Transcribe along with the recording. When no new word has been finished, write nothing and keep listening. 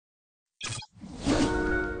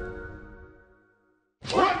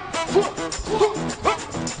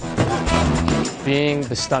Being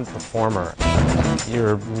the stunt performer,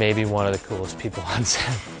 you're maybe one of the coolest people on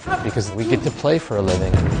set because we get to play for a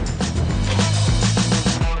living.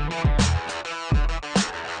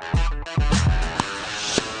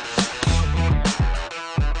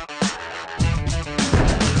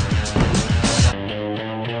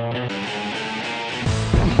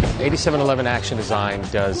 '8711 Action Design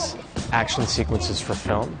does action sequences for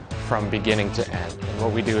film from beginning to end. And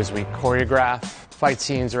what we do is we choreograph fight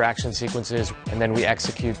scenes or action sequences, and then we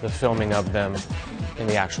execute the filming of them in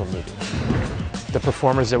the actual movie. The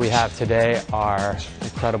performers that we have today are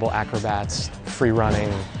incredible acrobats,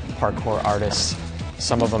 free-running, parkour artists.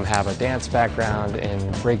 Some of them have a dance background in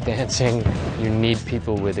breakdancing. You need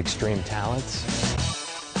people with extreme talents.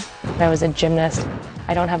 I was a gymnast.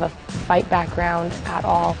 I don't have a fight background at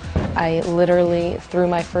all. I literally threw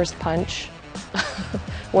my first punch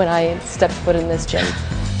when I stepped foot in this gym.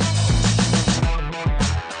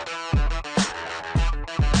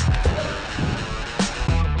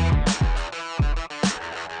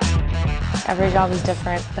 Every job is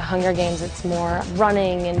different. The Hunger Games, it's more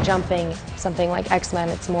running and jumping. Something like X-Men,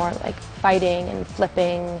 it's more like fighting and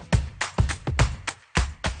flipping.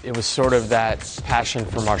 It was sort of that passion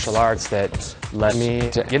for martial arts that led me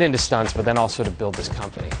to get into stunts, but then also to build this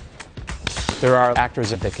company. There are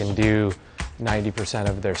actors that can do 90%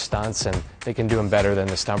 of their stunts, and they can do them better than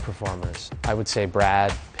the stunt performers. I would say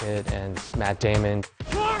Brad Pitt and Matt Damon.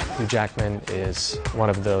 Hugh Jackman is one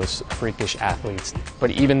of those freakish athletes.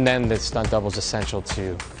 But even then, the stunt double is essential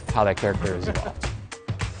to how that character is evolved.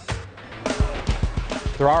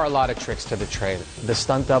 There are a lot of tricks to the trade. The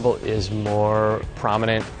stunt double is more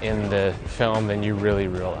prominent in the film than you really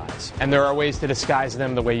realize. And there are ways to disguise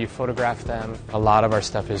them the way you photograph them. A lot of our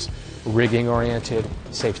stuff is rigging oriented,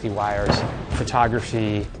 safety wires,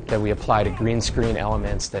 photography that we apply to green screen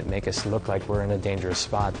elements that make us look like we're in a dangerous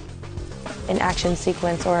spot. An action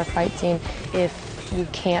sequence or a fight scene, if you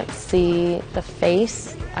can't see the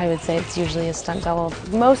face, I would say it's usually a stunt double.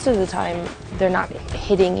 Most of the time, they're not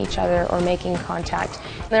hitting each other or making contact.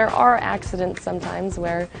 There are accidents sometimes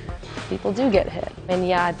where people do get hit. And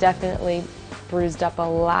yeah, definitely bruised up a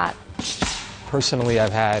lot. Personally,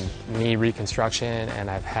 I've had knee reconstruction and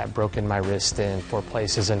I've had broken my wrist in 4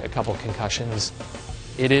 places and a couple concussions.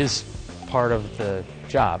 It is part of the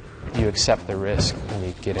job. You accept the risk when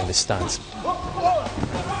you get into stunts.